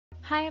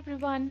Hi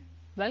everyone,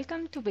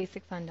 welcome to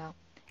Basic Funda.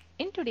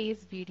 In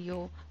today's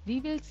video, we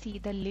will see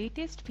the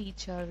latest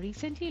feature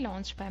recently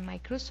launched by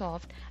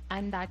Microsoft,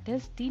 and that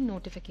is the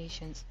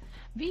notifications.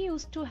 We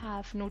used to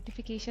have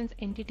notifications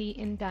entity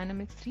in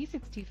Dynamics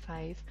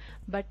 365,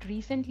 but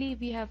recently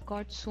we have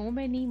got so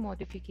many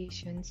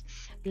modifications.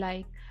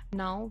 Like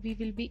now we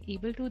will be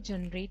able to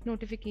generate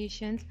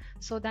notifications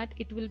so that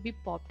it will be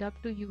popped up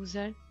to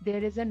user.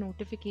 There is a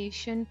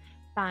notification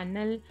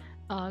panel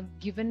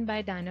given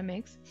by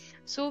Dynamics.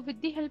 So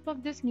with the help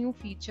of this new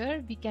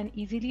feature, we can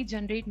easily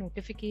generate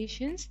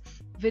notifications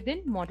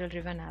within model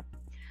driven app.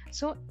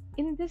 So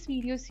in this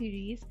video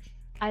series,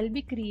 I'll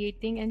be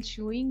creating and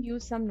showing you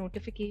some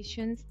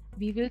notifications.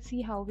 We will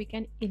see how we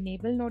can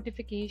enable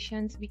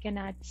notifications. We can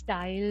add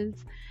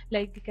styles,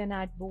 like we can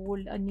add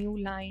bold, a new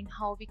line,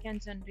 how we can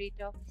generate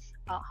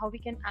how we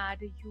can add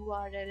a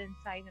URL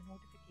inside a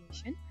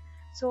notification.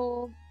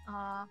 So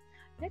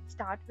let's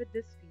start with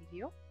this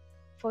video.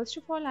 First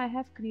of all, I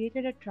have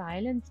created a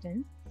trial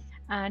instance,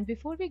 and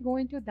before we go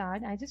into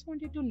that, I just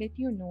wanted to let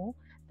you know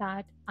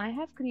that I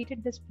have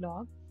created this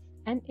blog,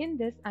 and in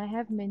this I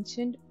have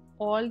mentioned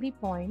all the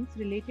points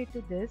related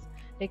to this,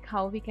 like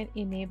how we can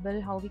enable,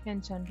 how we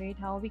can generate,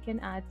 how we can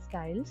add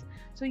styles.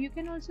 So you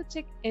can also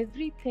check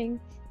everything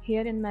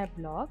here in my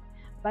blog,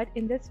 but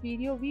in this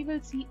video we will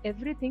see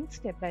everything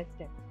step by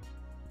step.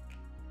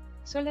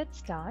 So let's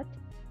start.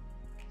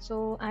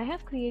 So I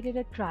have created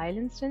a trial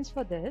instance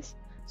for this.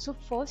 So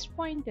first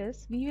point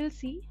is we will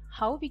see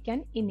how we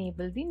can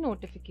enable the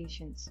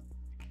notifications.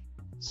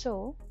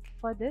 So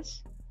for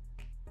this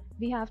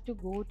we have to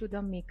go to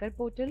the Maker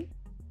portal.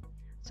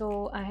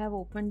 So I have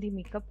opened the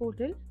Maker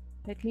portal.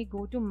 Let me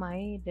go to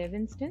my dev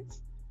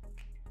instance.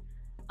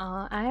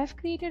 I have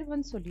created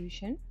one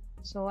solution.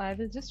 So I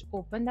will just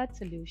open that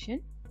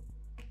solution.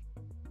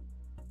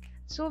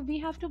 So we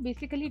have to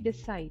basically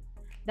decide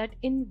that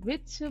in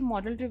which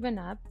model driven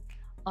app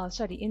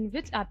in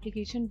which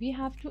application we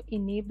have to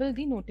enable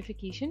the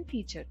notification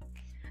feature.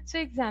 So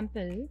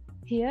example,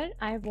 here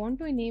I want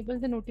to enable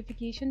the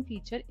notification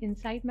feature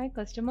inside my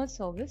customer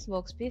service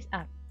workspace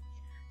app.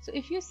 So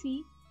if you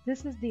see,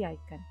 this is the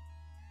icon,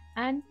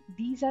 and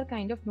these are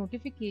kind of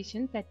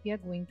notifications that we are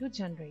going to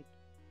generate.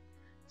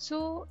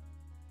 So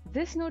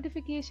this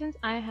notifications,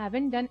 I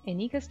haven't done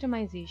any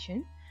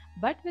customization,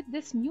 but with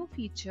this new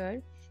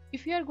feature,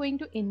 if you are going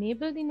to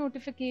enable the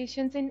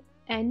notifications in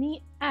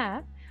any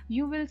app,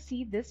 you will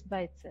see this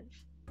by itself.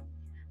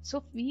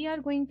 So we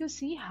are going to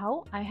see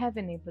how I have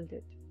enabled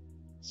it.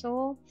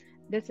 So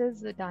this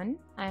is done.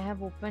 I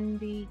have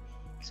opened the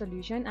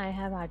solution. I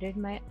have added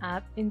my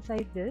app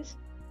inside this.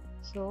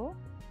 So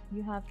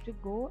you have to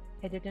go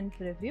edit and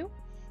preview.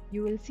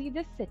 You will see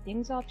the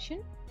settings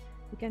option.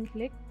 You can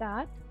click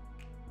that,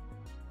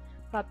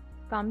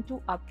 come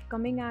to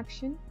upcoming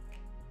action,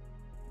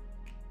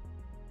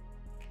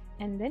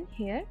 and then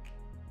here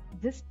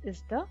this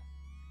is the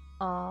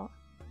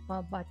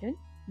button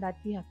that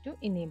we have to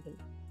enable.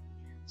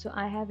 So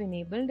I have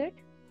enabled it.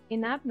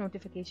 In-app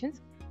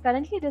notifications,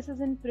 currently this is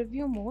in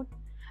preview mode,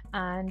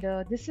 and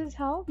this is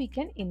how we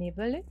can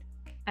enable it.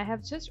 I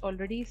have just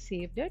already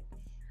saved it,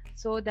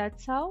 so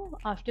that's how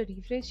after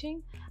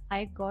refreshing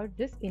I got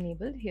this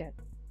enabled here.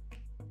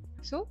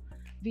 So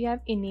we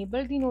have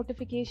enabled the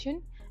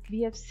notification.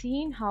 We have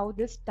seen how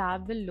this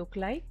tab will look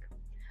like.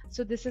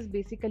 So this is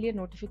basically a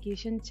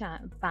notification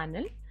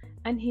panel,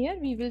 and here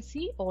we will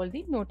see all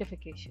the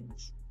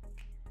notifications.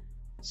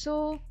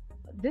 So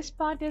this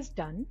part is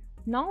done.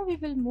 Now we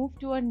will move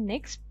to our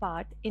next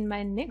part in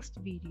my next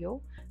video,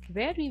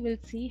 where we will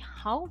see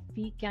how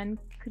we can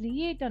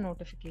create a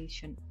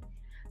notification.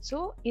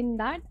 So in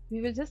that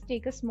we will just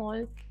take a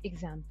small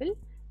example,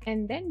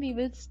 and then we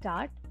will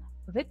start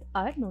with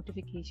our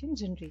notification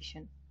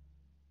generation.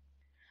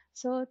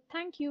 So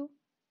thank you.